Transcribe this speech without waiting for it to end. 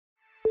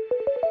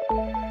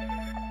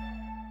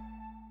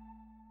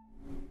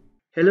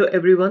Hello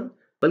everyone,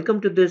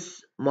 welcome to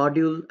this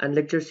module and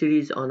lecture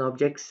series on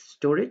object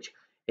storage.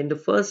 In the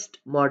first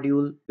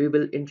module, we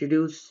will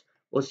introduce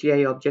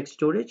OCI object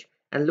storage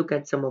and look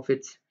at some of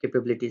its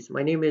capabilities.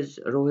 My name is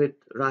Rohit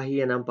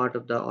Rahi and I'm part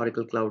of the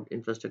Oracle Cloud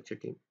Infrastructure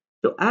team.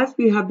 So as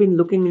we have been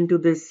looking into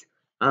this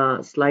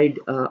slide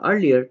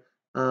earlier,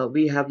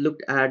 we have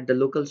looked at the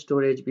local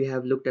storage, we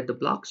have looked at the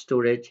block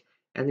storage,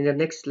 and in the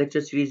next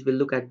lecture series, we'll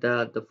look at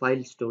the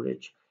file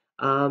storage.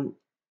 Um,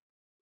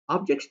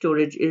 Object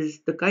storage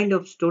is the kind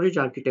of storage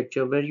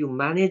architecture where you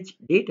manage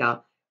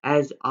data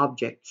as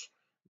objects.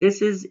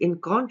 This is in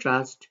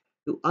contrast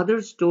to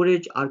other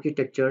storage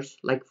architectures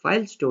like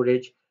file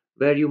storage,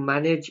 where you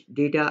manage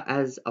data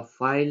as a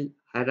file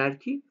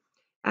hierarchy,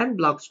 and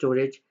block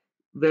storage,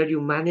 where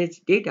you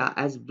manage data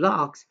as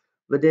blocks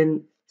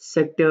within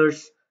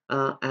sectors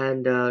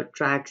and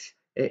tracks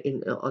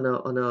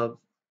on a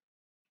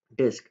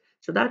disk.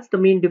 So that's the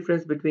main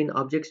difference between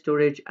object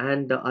storage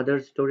and the other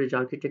storage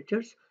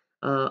architectures.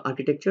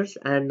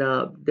 And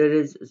there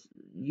is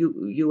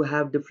you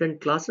have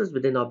different classes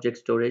within object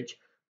storage,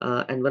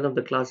 and one of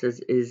the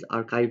classes is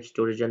archive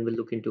storage, and we'll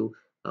look into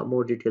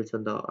more details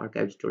on the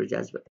archive storage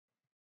as well.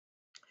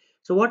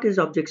 So what is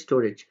object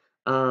storage?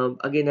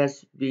 Again,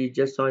 as we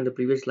just saw in the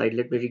previous slide,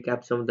 let me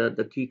recap some of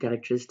the key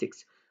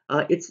characteristics.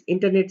 It's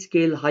internet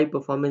scale high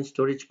performance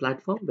storage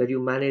platform where you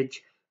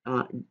manage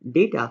uh,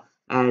 data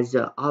as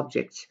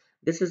objects.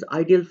 This is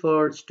ideal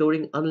for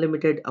storing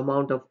unlimited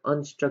amount of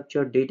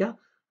unstructured data.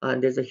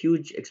 And there's a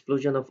huge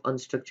explosion of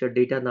unstructured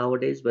data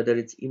nowadays, whether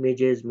it's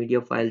images, media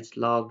files,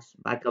 logs,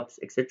 backups,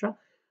 etc.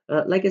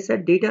 Like I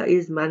said, data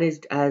is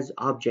managed as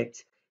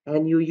objects,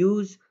 and you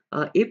use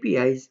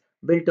APIs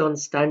built on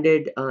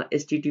standard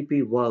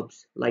HTTP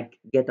verbs like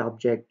get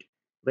object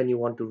when you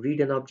want to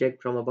read an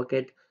object from a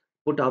bucket,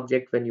 put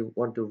object when you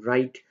want to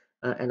write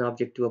an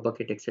object to a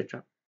bucket,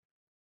 etc.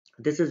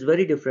 This is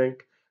very different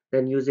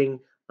than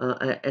using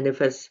a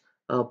NFS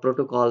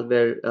protocol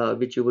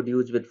which you would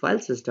use with file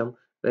system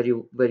where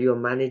you are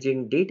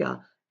managing data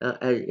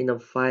in a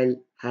file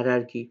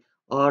hierarchy,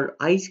 or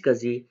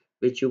iSCSI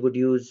which you would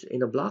use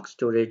in a block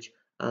storage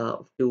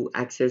to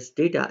access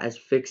data as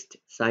fixed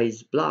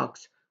size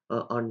blocks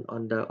on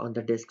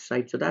the disk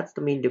side. So that's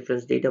the main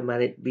difference: data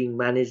being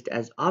managed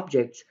as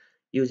objects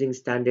using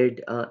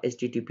standard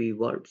HTTP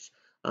verbs.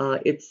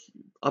 It's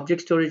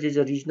Object storage is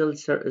a regional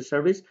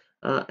service,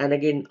 and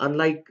again,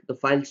 unlike the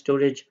file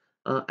storage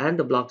and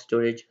the block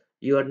storage,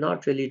 you are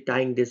not really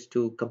tying this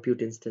to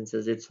compute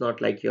instances. It's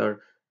not like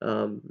you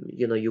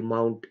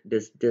mount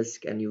this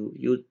disk and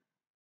you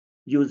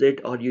use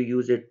it, or you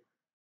use it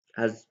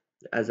as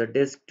a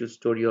disk to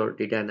store your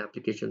data and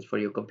applications for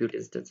your compute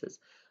instances.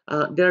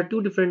 There are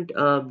two different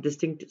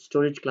distinct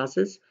storage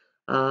classes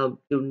to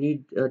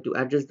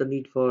address the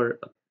need for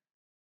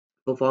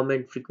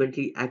performant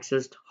frequently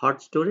accessed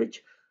hot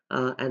storage,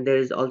 and there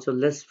is also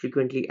less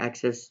frequently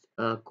accessed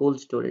cold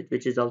storage,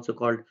 which is also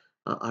called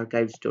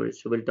archive storage.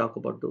 So we'll talk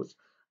about those.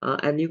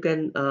 And you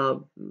can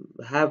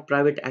have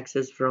private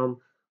access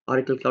from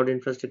Oracle Cloud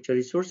Infrastructure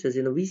resources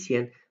in a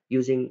VCN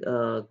using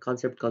a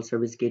concept called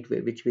service gateway,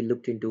 which we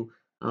looked into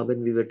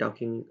when we were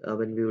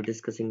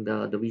discussing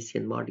the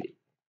VCN module.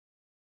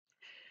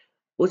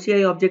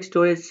 OCI Object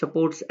Storage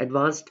supports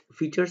advanced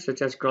features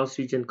such as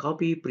cross-region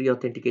copy,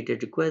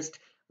 pre-authenticated request,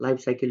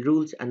 lifecycle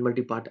rules, and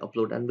multi-part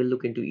upload, and we'll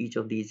look into each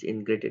of these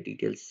in greater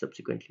details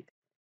subsequently.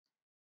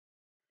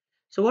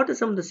 So what are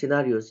some of the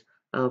scenarios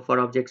for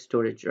object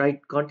storage, right?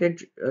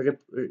 Content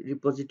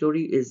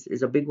repository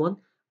is a big one,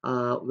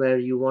 where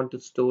you want to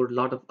store a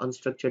lot of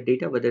unstructured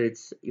data, whether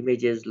it's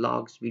images,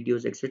 logs,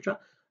 videos, etc.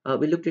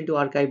 We looked into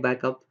archive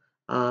backup.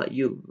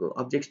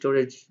 Object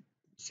storage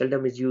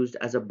seldom is used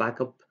as a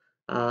backup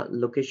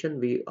location.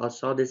 We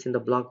saw this in the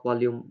block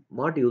volume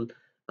module,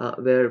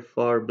 where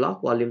for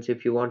block volumes,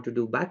 if you want to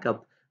do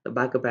backup, the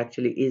backup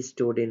actually is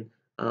stored in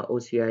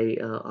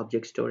OCI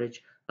object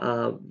storage.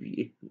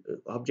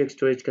 Object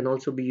storage can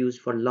also be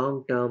used for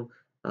long-term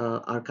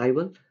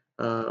archival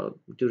to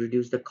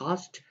reduce the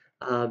cost.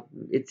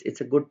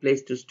 It's a good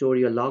place to store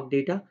your log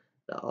data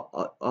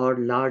or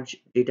large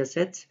data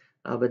sets,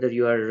 whether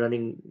you are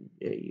running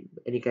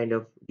any kind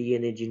of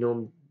DNA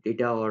genome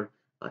data or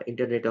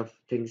Internet of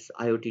Things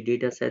IoT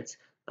data sets,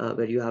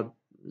 where you have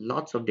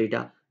lots of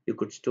data. You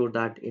could store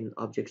that in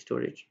object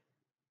storage.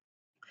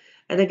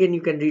 And again,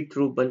 you can read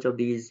through a bunch of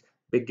these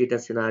big data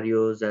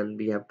scenarios, and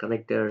we have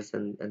connectors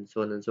and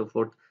so on and so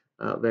forth,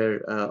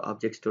 where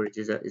object storage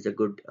is a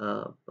good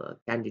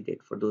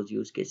candidate for those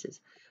use cases.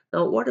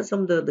 Now, what are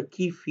some of the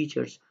key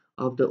features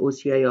of the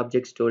OCI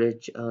object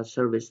storage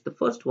service? The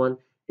first one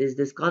is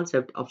this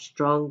concept of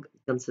strong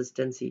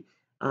consistency.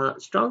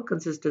 Strong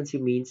consistency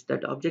means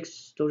that object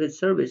storage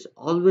service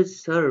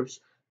always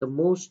serves the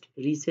most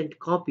recent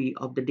copy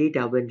of the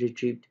data when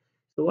retrieved.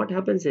 So what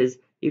happens is,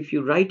 if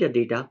you write a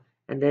data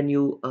and then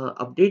you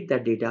update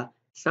that data,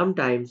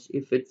 sometimes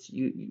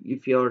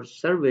if your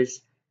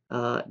service,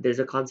 there's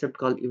a concept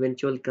called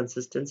eventual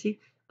consistency.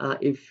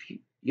 If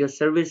your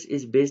service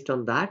is based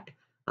on that,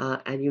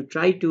 and you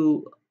try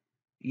to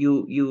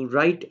you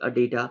write a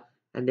data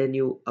and then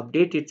you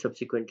update it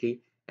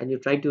subsequently and you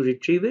try to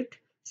retrieve it,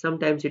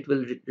 sometimes it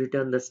will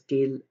return the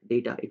stale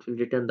data. It will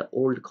return the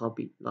old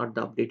copy, not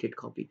the updated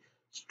copy.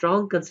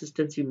 Strong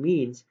consistency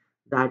means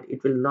that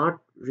it will not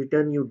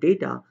return you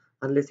data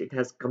unless it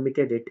has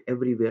committed it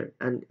everywhere.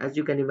 And as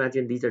you can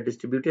imagine, these are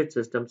distributed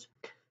systems,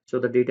 so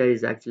the data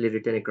is actually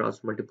written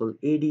across multiple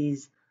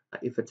ADs.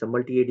 If it's a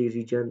multi-AD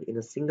region, in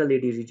a single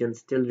AD region,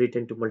 still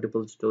written to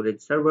multiple storage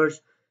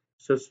servers.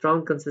 So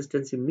strong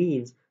consistency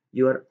means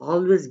you are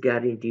always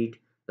guaranteed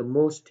the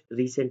most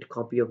recent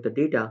copy of the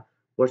data,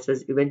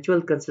 versus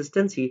eventual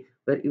consistency,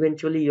 where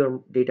eventually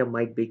your data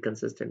might be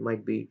consistent,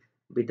 might be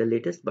the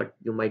latest, but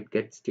you might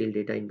get stale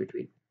data in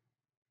between.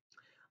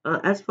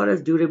 As far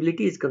as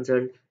durability is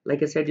concerned,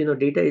 like I said,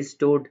 data is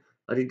stored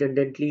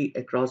redundantly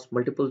across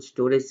multiple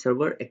storage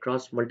server,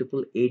 across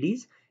multiple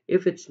ADs.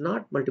 If it's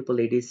not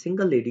multiple ADs,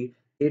 single AD,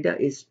 data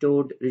is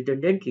stored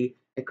redundantly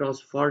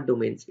across fault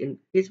domains. In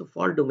case of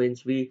fault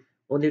domains, we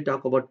only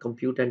talk about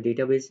compute and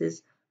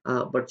databases,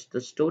 but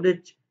the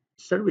storage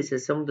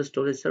services, some of the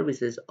storage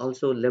services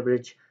also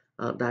leverage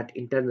that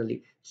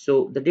internally.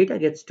 So the data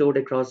gets stored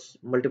across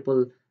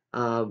multiple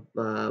fault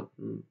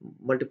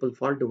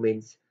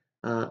domains,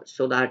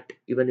 so that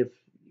even if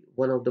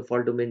one of the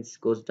fault domains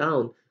goes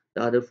down,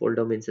 the other fault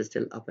domains is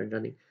still up and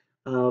running.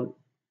 Um,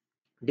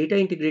 Data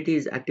integrity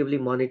is actively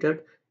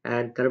monitored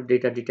and corrupt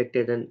data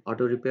detected and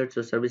auto repaired.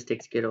 So service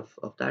takes care of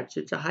that.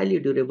 So it's a highly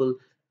durable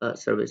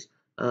service.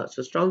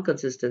 So strong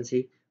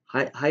consistency,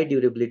 high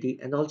durability,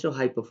 and also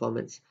high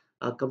performance.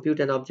 Compute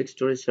and object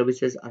storage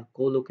services are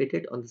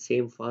co-located on the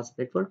same fast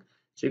network.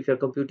 So if your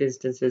compute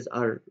instances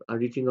are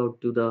reaching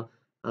out to the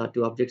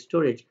to object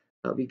storage,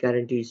 we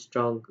guarantee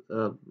strong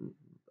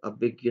a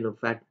big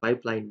fat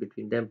pipe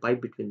between them,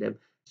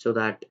 so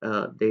that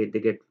they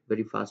get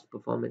very fast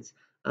performance.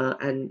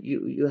 And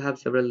you have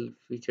several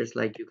features,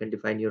 like you can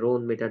define your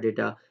own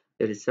metadata.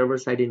 There is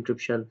server-side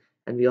encryption,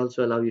 and we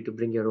also allow you to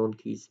bring your own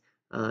keys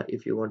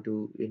if you want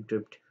to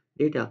encrypt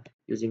data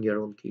using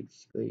your own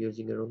keys.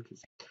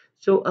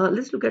 So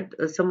let's look at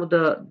some of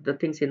the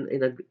things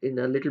in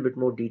a little bit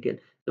more detail.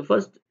 So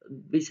first,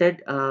 we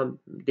said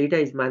data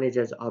is managed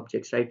as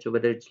objects, right? So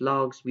whether it's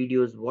logs,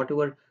 videos,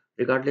 whatever,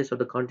 regardless of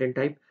the content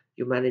type,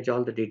 you manage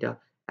all the data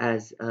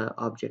as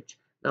objects.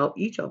 Now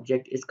each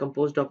object is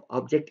composed of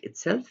object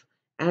itself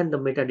and the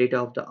metadata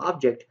of the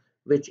object,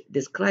 which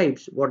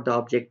describes what the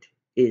object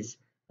is,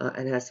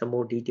 and has some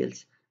more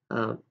details,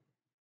 uh,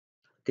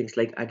 things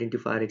like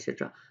identifier,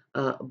 etc.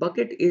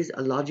 Bucket is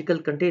a logical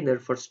container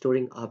for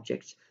storing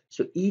objects.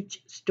 So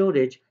each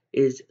storage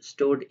is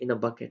stored in a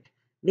bucket.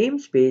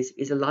 Namespace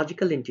is a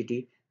logical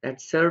entity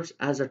that serves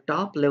as a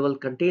top level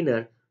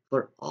container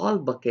for all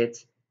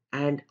buckets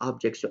and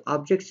objects. So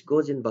objects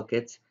goes in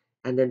buckets,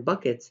 and then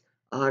buckets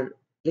are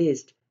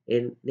placed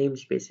in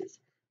namespaces.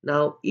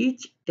 Now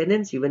each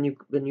tenancy, when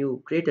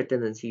you create a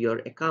tenancy, your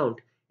account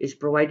is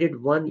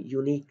provided one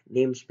unique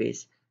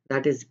namespace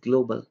that is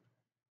global,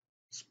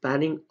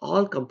 spanning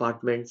all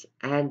compartments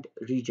and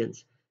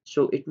regions.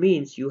 So it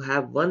means you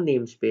have one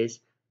namespace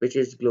which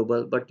is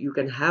global, but you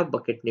can have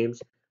bucket names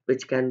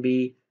which can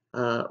be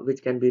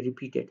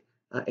repeated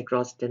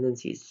across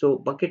tenancies. So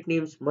bucket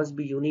names must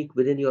be unique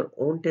within your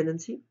own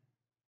tenancy,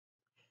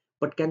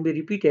 but can be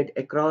repeated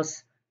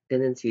across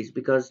tenancies,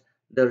 because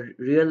the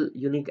real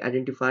unique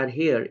identifier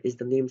here is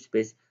the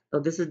namespace. Now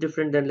this is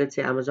different than, let's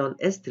say, Amazon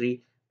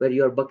S3, where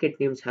your bucket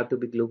names have to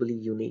be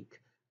globally unique.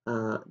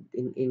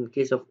 In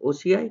case of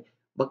OCI,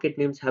 bucket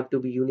names have to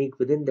be unique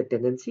within the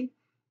tenancy,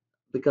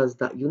 because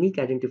the unique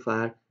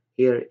identifier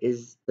here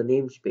is the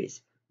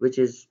namespace, which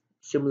is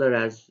similar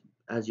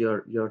as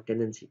your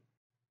tenancy.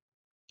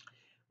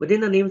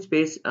 Within a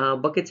namespace,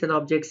 buckets and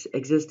objects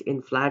exist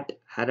in flat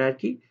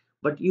hierarchy,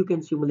 but you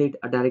can simulate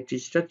a directory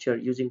structure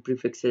using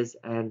prefixes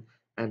and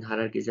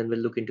hierarchies, and we'll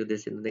look into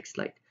this in the next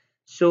slide.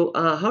 So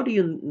how do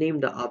you name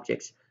the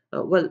objects?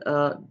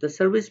 The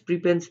service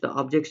prepends the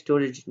object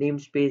storage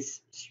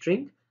namespace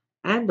string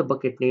and the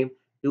bucket name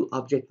to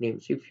object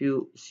names. If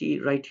you see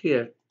right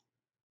here,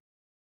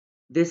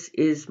 this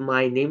is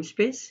my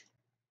namespace,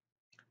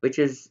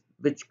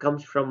 which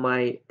comes from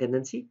my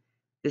tenancy.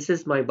 This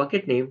is my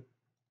bucket name,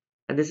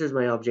 and this is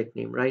my object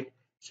name, right?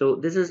 So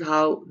this is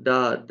how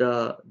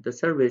the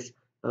service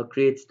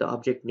creates the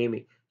object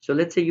naming. So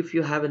let's say if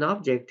you have an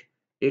object,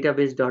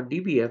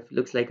 database.dbf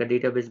looks like a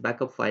database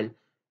backup file.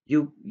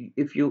 You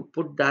if you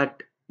put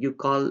that, you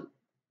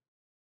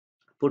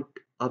put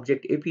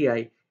object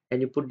API,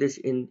 and you put this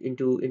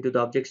into the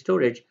object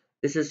storage.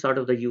 This is sort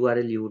of the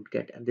URL you would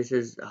get, and this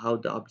is how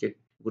the object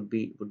would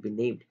be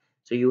named.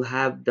 So you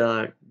have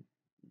the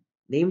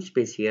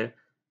namespace here,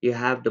 you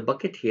have the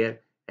bucket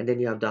here, and then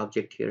you have the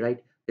object here,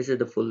 right? This is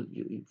the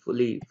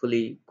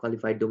fully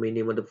qualified domain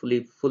name, or the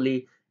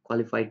fully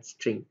qualified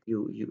string,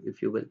 you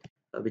if you will,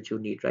 which you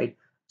need, right?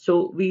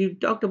 So we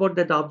talked about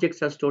that the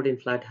objects are stored in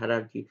flat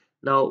hierarchy.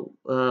 Now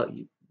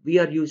we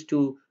are used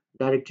to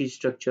directory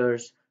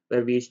structures,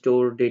 where we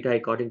store data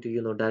according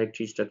to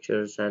directory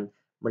structures, and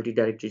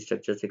multi-directory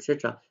structures,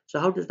 etc. So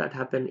how does that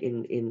happen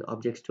in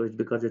object storage?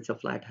 Because it's a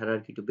flat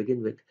hierarchy to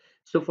begin with.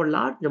 So for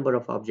large number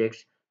of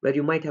objects where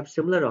you might have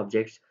similar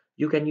objects,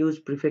 you can use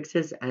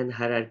prefixes and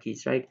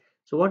hierarchies, right?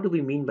 So what do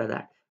we mean by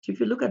that? So if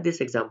you look at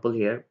this example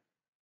here,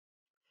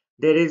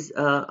 there is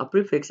a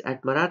prefix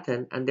at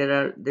marathon, and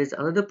there's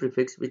another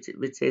prefix which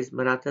says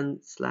marathon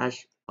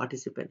slash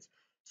participants.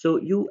 So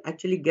you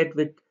actually get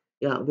with,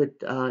 yeah, with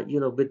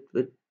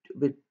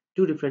with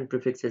two different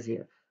prefixes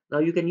here. Now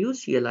you can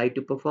use CLI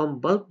to perform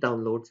bulk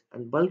downloads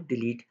and bulk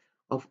delete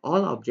of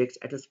all objects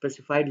at a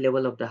specified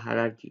level of the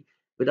hierarchy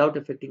without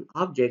affecting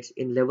objects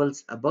in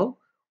levels above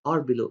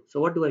or below. So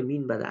what do I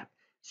mean by that?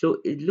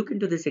 So look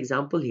into this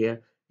example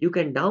here. You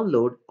can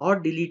download or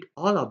delete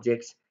all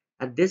objects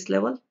at this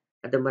level,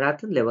 at the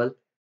marathon level,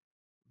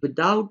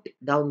 without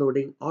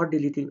downloading or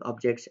deleting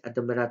objects at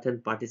the marathon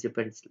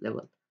participants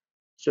level.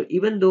 So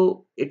even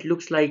though it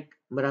looks like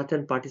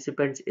marathon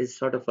participants is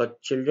sort of a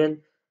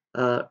children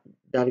uh,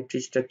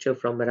 directory structure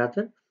from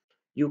marathon,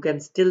 you can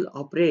still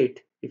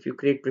operate. If you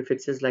create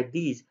prefixes like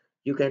these,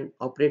 you can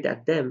operate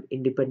at them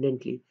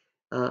independently,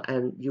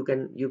 and you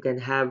can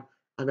have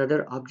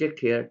another object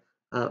here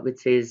which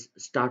says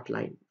start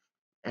line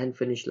and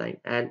finish line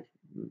and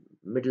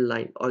middle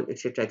line, or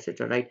etc,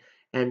 etc, right?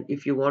 And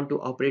if you want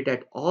to operate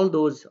at all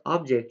those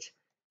objects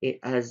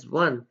as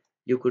one,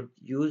 you could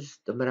use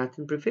the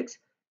marathon prefix.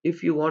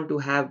 If you want to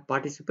have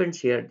participants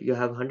here, you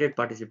have 100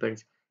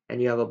 participants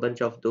and you have a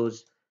bunch of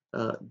those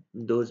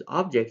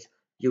objects,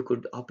 you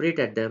could operate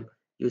at them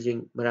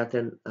using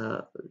marathon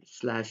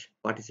slash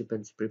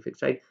participants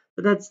prefix, right?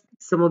 So that's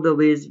some of the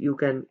ways you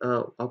can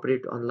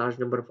operate on large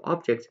number of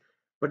objects,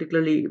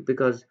 particularly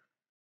because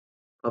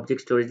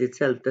object storage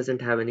itself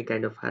doesn't have any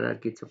kind of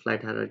hierarchy. It's a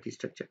flat hierarchy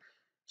structure.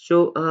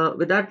 So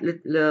with that,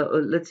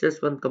 let's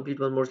just complete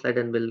one more slide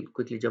and we'll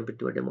quickly jump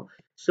into a demo.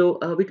 So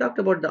we talked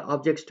about the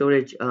object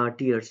storage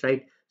tiers,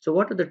 right? So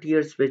what are the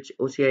tiers which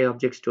OCI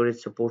object storage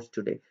supports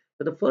today?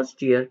 So the first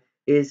tier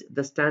is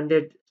the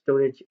standard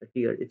storage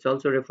tier. It's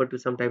also referred to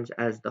sometimes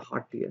as the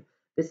hot tier.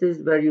 This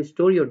is where you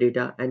store your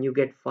data and you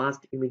get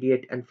fast,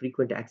 immediate, and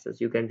frequent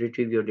access. You can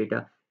retrieve your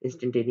data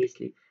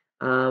instantaneously.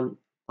 Um,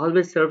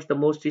 Always serves the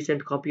most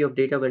recent copy of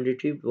data when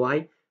retrieved.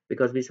 Why?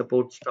 Because we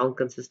support strong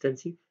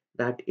consistency.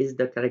 That is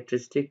the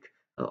characteristic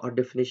or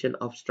definition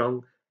of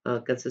strong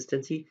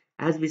consistency.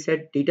 As we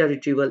said, data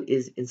retrieval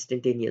is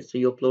instantaneous. So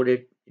you upload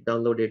it, you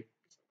download it,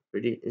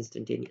 pretty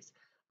instantaneous.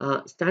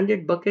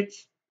 Standard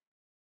buckets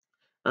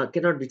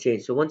cannot be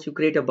changed. So once you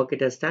create a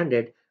bucket as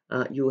standard,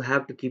 you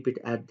have to keep it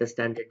at the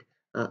standard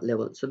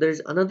level. So there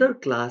is another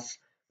class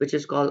which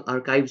is called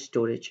archive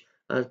storage.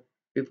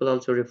 People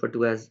also refer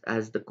to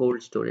as the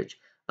cold storage.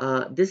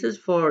 This is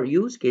for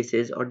use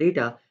cases or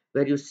data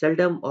where you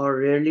seldom or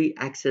rarely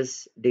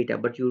access data,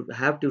 but you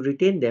have to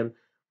retain them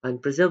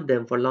and preserve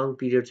them for long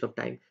periods of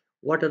time.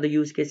 What are the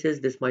use cases?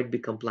 This might be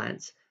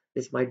compliance.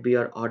 This might be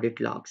your audit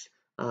logs.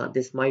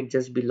 This might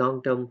just be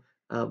long-term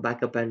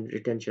backup and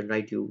retention,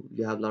 right? You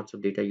have lots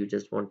of data, you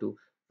just want to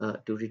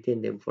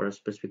retain them for a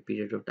specific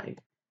period of time.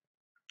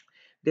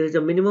 There is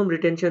a minimum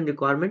retention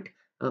requirement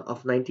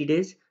of 90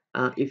 days.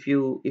 If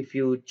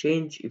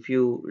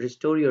you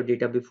restore your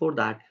data before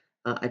that,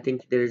 I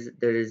think there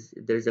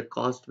is a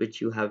cost which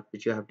you have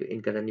to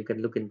incur, and you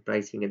can look in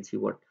pricing and see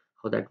what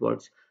how that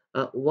works.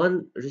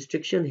 One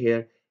restriction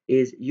here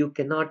is you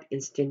cannot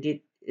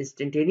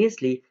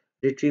instantaneously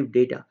retrieve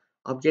data.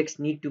 Objects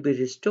need to be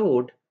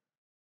restored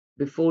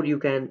before you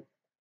can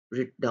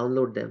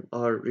download them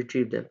or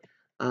retrieve them.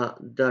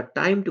 The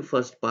time to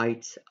first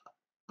bytes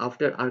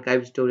after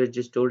archive storage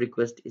restore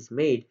request is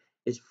made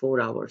is 4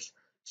 hours.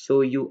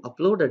 So you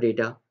upload the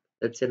data,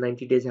 let's say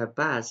 90 days have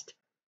passed,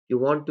 you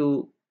want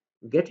to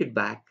get it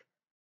back,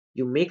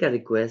 you make a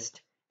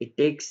request, it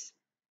takes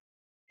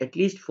at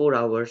least 4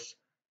 hours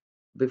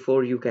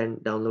before you can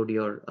download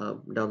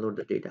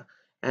the data.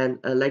 And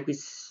like we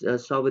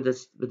saw with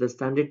the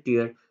standard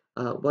tier,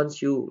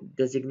 once you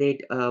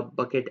designate a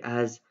bucket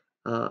as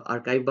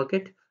archive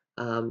bucket,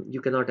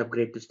 you cannot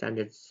upgrade to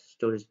standard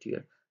storage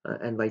tier,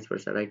 and vice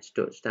versa, right?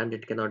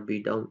 Standard cannot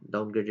be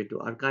downgraded to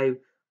archive,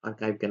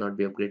 archive cannot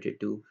be upgraded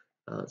to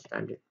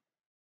standard.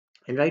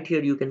 And right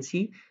here you can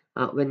see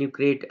when you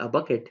create a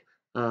bucket,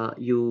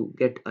 you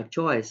get a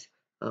choice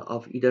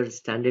of either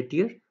standard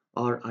tier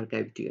or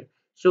archive tier.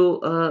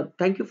 So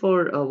thank you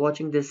for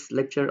watching this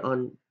lecture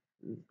on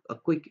a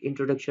quick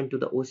introduction to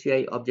the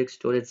OCI object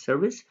storage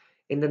service.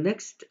 In the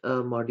next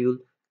module,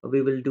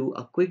 we will do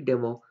a quick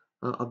demo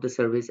of the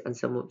service and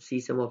see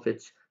some of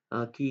its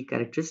key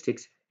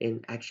characteristics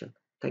in action.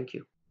 Thank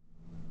you.